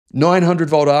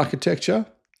900-volt architecture,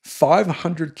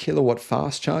 500 kilowatt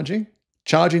fast charging,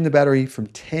 charging the battery from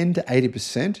 10 to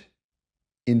 80%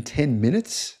 in 10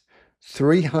 minutes,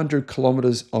 300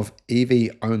 kilometers of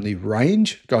EV-only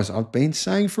range. Guys, I've been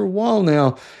saying for a while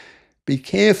now, be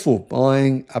careful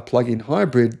buying a plug-in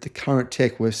hybrid. The current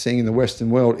tech we're seeing in the Western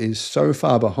world is so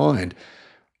far behind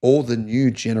all the new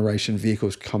generation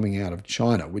vehicles coming out of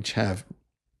China, which have,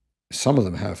 some of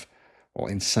them have, well,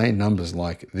 insane numbers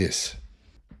like this.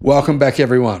 Welcome back,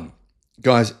 everyone.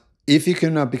 Guys, if you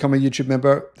can become a YouTube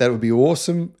member, that would be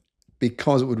awesome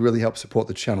because it would really help support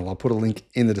the channel. I'll put a link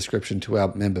in the description to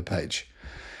our member page.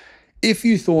 If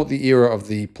you thought the era of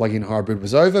the plug-in hybrid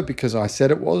was over because I said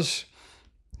it was,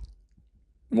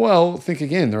 well, think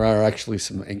again. There are actually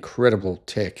some incredible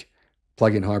tech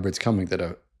plug-in hybrids coming that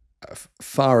are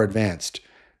far advanced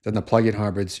than the plug-in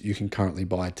hybrids you can currently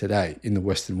buy today in the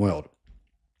Western world.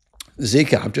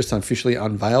 Zeekr have just officially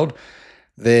unveiled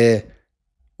their,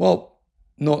 well,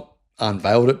 not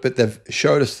unveiled it, but they've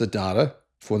showed us the data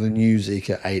for the new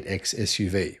Zeekr 8X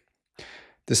SUV.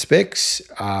 The specs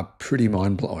are pretty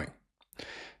mind-blowing.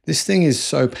 This thing is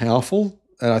so powerful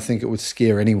that I think it would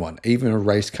scare anyone, even a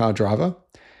race car driver.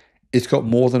 It's got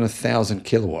more than 1,000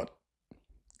 kilowatt.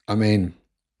 I mean,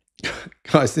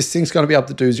 guys, this thing's going to be able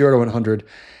to do 0 to 100,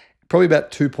 probably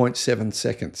about 2.7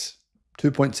 seconds,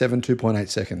 2.8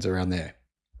 seconds around there.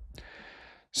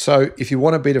 So if you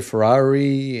want to beat a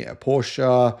Ferrari, a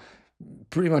Porsche,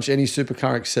 pretty much any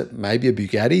supercar except maybe a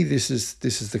Bugatti, this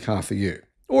is the car for you.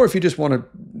 Or if you just want to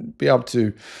be able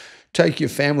to take your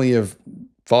family of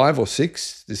 5 or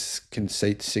 6, this can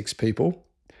seat 6 people.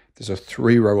 There's a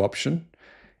 3-row option.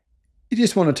 You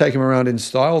just want to take them around in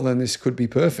style, then this could be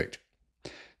perfect.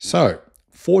 So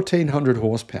 1,400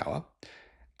 horsepower,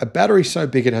 a battery so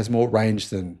big it has more range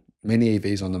than many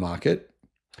EVs on the market.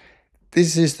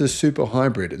 This is the super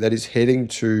hybrid that is heading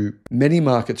to many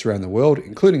markets around the world,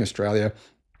 including Australia.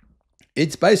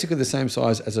 It's basically the same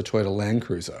size as a Toyota Land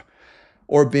Cruiser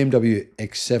or a BMW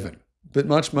X7, but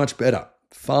much, much better,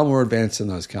 far more advanced than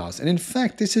those cars. And in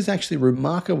fact, this is actually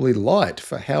remarkably light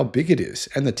for how big it is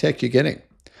and the tech you're getting.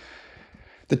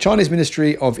 The Chinese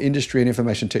Ministry of Industry and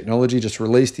Information Technology just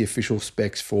released the official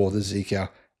specs for the Zeekr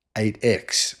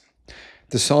 8X.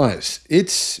 The size,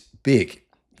 it's big.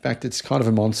 In fact, it's kind of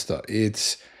a monster.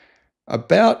 It's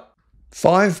about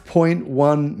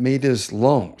 5.1 meters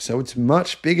long, so it's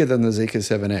much bigger than the Zeekr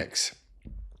 7X.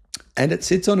 And it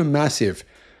sits on a massive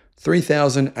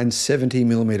 3,070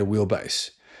 millimeter wheelbase.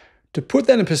 To put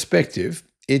that in perspective,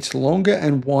 it's longer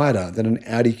and wider than an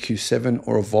Audi Q7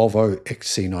 or a Volvo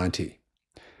XC90.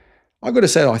 I've got to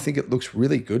say, I think it looks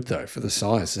really good though for the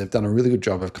size. They've done a really good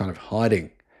job of kind of hiding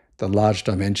the large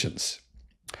dimensions.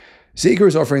 Zeekr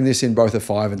is offering this in both a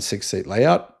 5 and 6 seat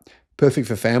layout, perfect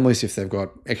for families if they've got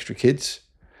extra kids.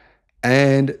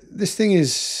 And this thing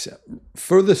is,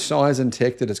 for the size and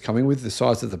tech that it's coming with, the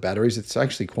size of the batteries, it's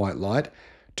actually quite light,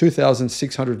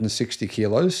 2,660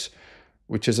 kilos,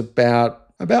 which is about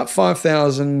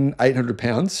 5,800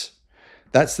 pounds.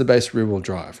 That's the base rear-wheel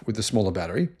drive with the smaller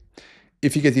battery.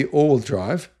 If you get the all-wheel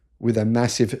drive with a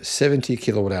massive 70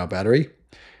 kilowatt-hour battery,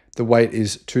 the weight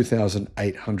is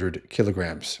 2,800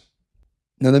 kilograms.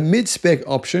 Now the mid-spec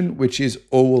option, which is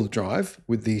all-wheel drive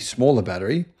with the smaller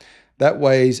battery, that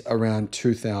weighs around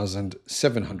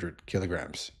 2,700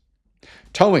 kilograms.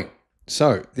 Towing.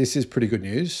 So this is pretty good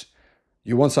news.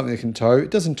 You want something that can tow.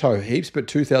 It doesn't tow heaps, but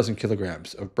 2,000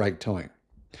 kilograms of brake towing.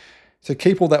 To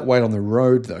keep all that weight on the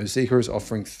road though, Zeekr is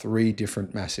offering 3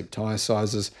 different massive tire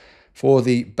sizes. For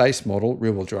the base model,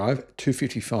 rear-wheel drive,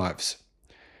 255s.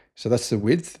 So that's the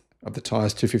width of the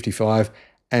tires, 255,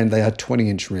 and they are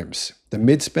 20-inch rims. The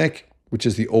mid-spec, which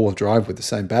is the all-wheel drive with the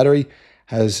same battery,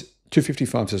 has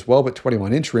 255s as well, but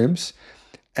 21-inch rims.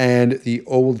 And the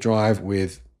all-wheel drive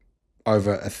with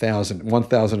over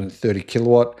 1,030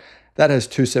 kilowatt, that has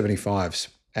 275s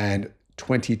and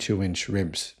 22-inch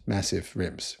rims, massive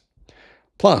rims.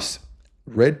 Plus,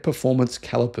 red performance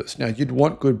calipers. Now, you'd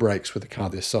want good brakes with a car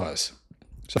this size.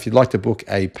 So if you'd like to book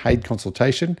a paid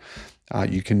consultation,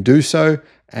 you can do so,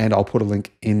 and I'll put a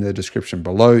link in the description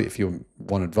below. If you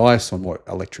want advice on what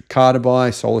electric car to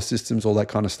buy, solar systems, all that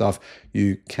kind of stuff,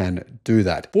 you can do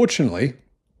that. Fortunately,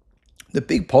 the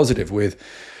big positive with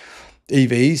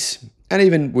EVs and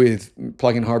even with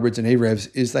plug-in hybrids and e-revs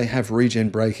is they have regen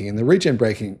braking. And the regen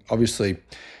braking, obviously,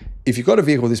 if you've got a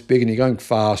vehicle this big and you're going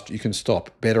fast, you can stop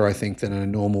better, I think, than in a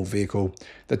normal vehicle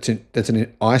that's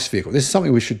an ICE vehicle. This is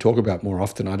something we should talk about more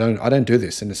often. I don't do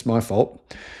this, and it's my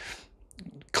fault,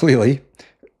 clearly,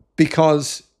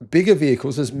 because bigger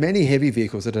vehicles, there's many heavy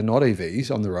vehicles that are not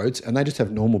EVs on the roads, and they just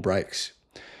have normal brakes.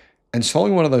 And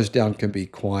slowing one of those down can be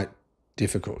quite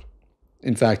difficult.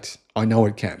 In fact, I know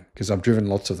it can because I've driven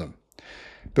lots of them.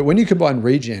 But when you combine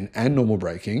regen and normal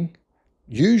braking,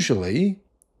 usually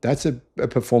that's a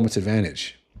performance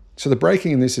advantage. So the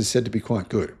braking in this is said to be quite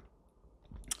good.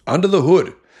 Under the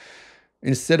hood,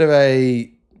 instead of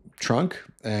a trunk,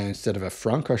 instead of a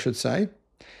frunk, I should say,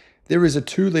 there is a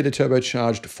 2-litre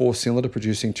turbocharged 4-cylinder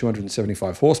producing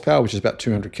 275 horsepower, which is about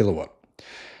 200 kilowatt.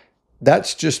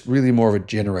 That's just really more of a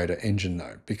generator engine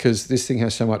though, because this thing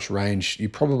has so much range, you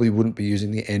probably wouldn't be using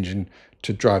the engine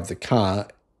to drive the car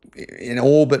in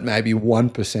all but maybe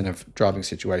 1% of driving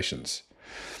situations.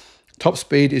 Top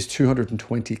speed is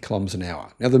 220 kilometers an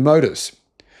hour. Now the motors,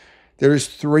 there is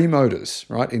 3 motors,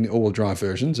 right, in the all-wheel drive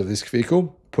versions of this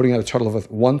vehicle, putting out a total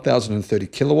of 1,030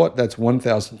 kilowatt. That's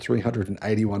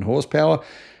 1,381 horsepower.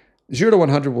 0 to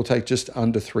 100 will take just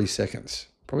under 3 seconds,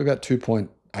 probably about 2.8,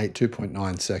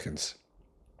 2.9 seconds.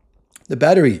 The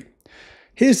battery,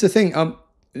 here's the thing.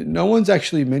 No one's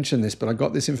actually mentioned this, but I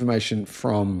got this information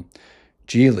from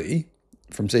Geely,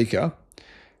 from Zeekr.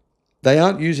 They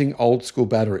aren't using old school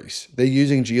batteries. They're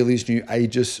using Geely's new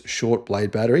Aegis short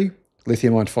blade battery,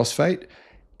 lithium iron phosphate.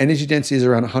 Energy density is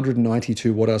around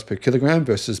 192 watt-hours per kilogram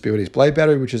versus BYD's blade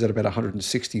battery, which is at about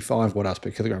 165 watt-hours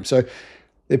per kilogram. So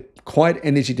they're quite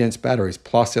energy dense batteries,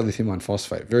 plus their lithium iron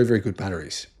phosphate. Very, very good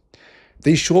batteries.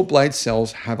 These short blade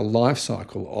cells have a life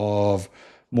cycle of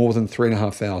more than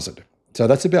 3,500. So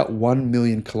that's about 1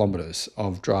 million kilometers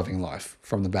of driving life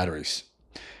from the batteries.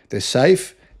 They're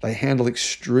safe, they handle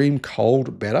extreme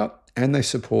cold better, and they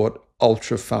support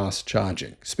ultra-fast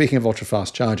charging. Speaking of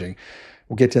ultra-fast charging,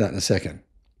 we'll get to that in a second.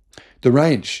 The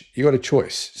range, you got a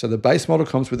choice. So the base model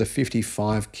comes with a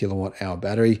 55 kilowatt hour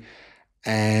battery,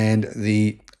 and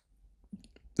the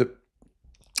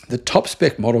top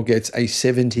spec model gets a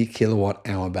 70 kilowatt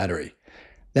hour battery.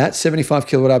 That 75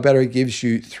 kilowatt hour battery gives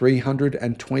you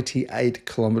 328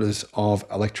 kilometers of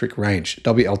electric range,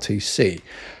 WLTC.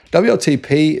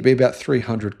 WLTP would be about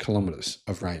 300 kilometers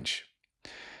of range.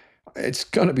 It's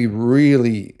going to be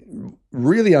really,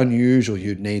 really unusual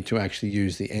you'd need to actually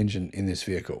use the engine in this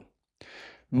vehicle.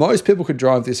 Most people could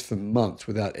drive this for months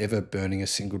without ever burning a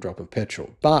single drop of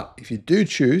petrol. But if you do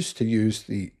choose to use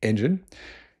the engine,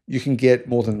 you can get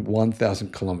more than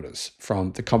 1,000 kilometers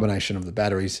from the combination of the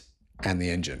batteries and the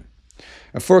engine.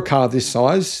 And for a car this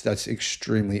size, that's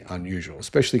extremely unusual,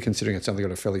 especially considering it's only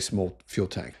got a fairly small fuel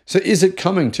tank. So is it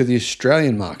coming to the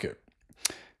Australian market?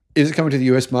 Is it coming to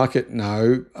the US market?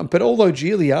 No. But although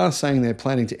Geely are saying they're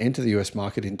planning to enter the US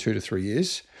market in 2 to 3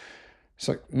 years,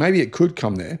 so maybe it could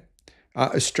come there.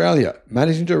 Australia,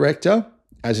 Managing Director,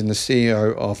 as in the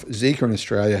CEO of Zeekr in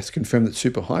Australia, has confirmed that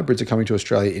super hybrids are coming to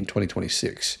Australia in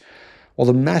 2026. While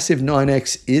the massive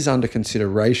 9X is under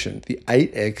consideration, the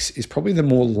 8X is probably the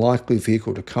more likely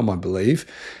vehicle to come, I believe,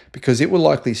 because it will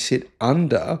likely sit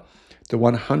under the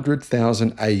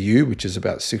 100,000 AU, which is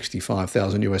about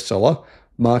 65,000 US dollar,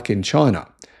 mark in China,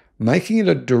 making it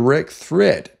a direct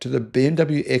threat to the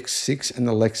BMW X6 and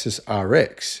the Lexus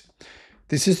RX.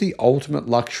 This is the ultimate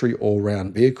luxury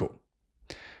all-round vehicle.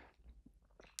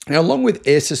 Now, along with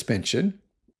air suspension,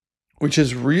 which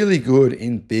is really good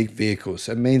in big vehicles,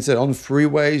 it means that on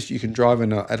freeways, you can drive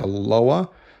at a lower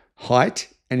height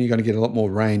and you're going to get a lot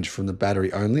more range from the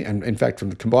battery only, and in fact, from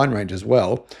the combined range as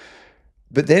well.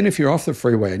 But then if you're off the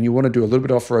freeway and you want to do a little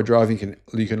bit off-road driving,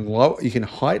 you can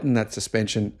heighten that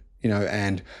suspension,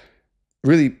 and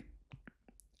really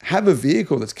have a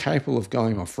vehicle that's capable of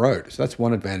going off-road. So that's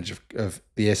one advantage of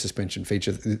the air suspension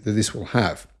feature that this will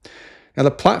have. Now,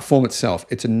 the platform itself,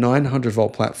 it's a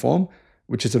 900-volt platform,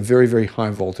 which is a very, very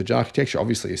high voltage architecture,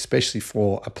 obviously, especially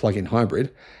for a plug-in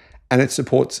hybrid, and it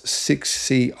supports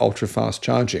 6C ultra-fast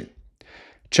charging.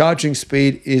 Charging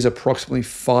speed is approximately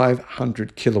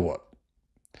 500 kilowatt.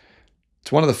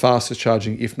 It's one of the fastest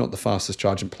charging, if not the fastest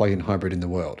charging plug-in hybrid in the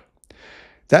world.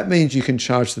 That means you can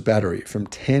charge the battery from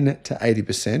 10 to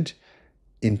 80%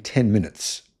 in 10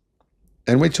 minutes.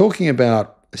 And we're talking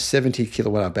about a 70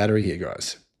 kilowatt hour battery here,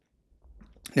 guys.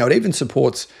 Now, it even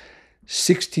supports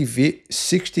 60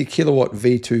 kilowatt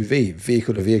V2V,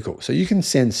 vehicle to vehicle. So you can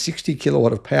send 60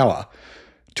 kilowatt of power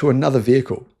to another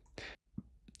vehicle.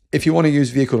 If you want to use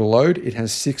vehicle to load, it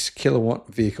has 6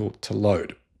 kilowatt vehicle to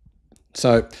load.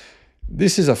 So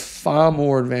this is a far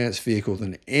more advanced vehicle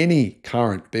than any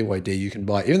current BYD you can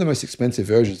buy, even the most expensive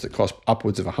versions that cost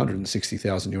upwards of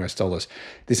 160,000 US dollars.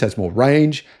 This has more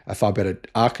range, a far better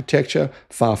architecture,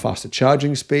 far faster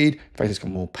charging speed. In fact, it's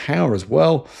got more power as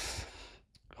well.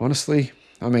 Honestly,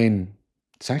 I mean,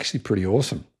 it's actually pretty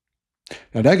awesome.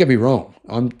 Now, don't get me wrong,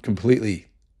 I'm completely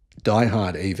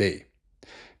diehard EV.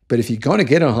 But if you're going to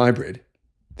get a hybrid,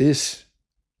 this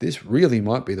really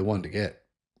might be the one to get.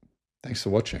 Thanks for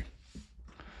watching.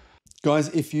 Guys,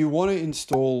 if you want to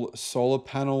install solar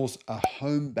panels, a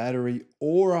home battery,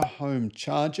 or a home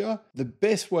charger, the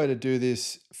best way to do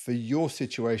this for your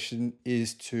situation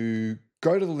is to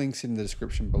go to the links in the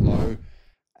description below,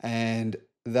 and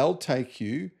they'll take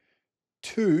you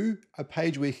to a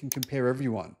page where you can compare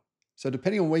everyone. So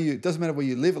depending on where you, it doesn't matter where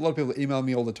you live. A lot of people email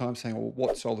me all the time saying, well,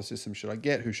 what solar system should I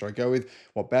get? Who should I go with?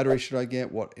 What battery should I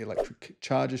get? What electric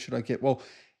charger should I get? Well,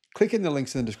 click in the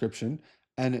links in the description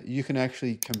and you can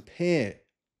actually compare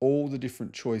all the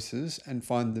different choices and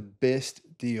find the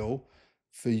best deal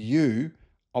for you.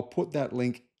 I'll put that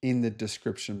link in the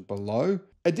description below.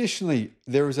 Additionally,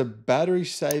 there is a battery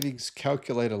savings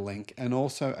calculator link and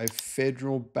also a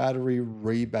federal battery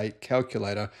rebate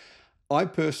calculator. I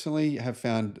personally have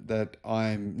found that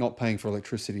I'm not paying for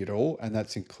electricity at all, and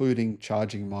that's including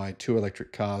charging my 2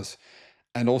 electric cars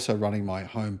and also running my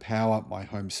home power, my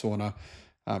home sauna.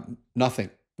 Nothing,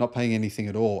 not paying anything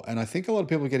at all. And I think a lot of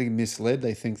people are getting misled.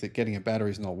 They think that getting a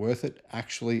battery is not worth it.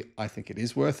 Actually, I think it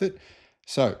is worth it.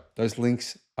 So those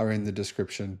links are in the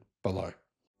description below.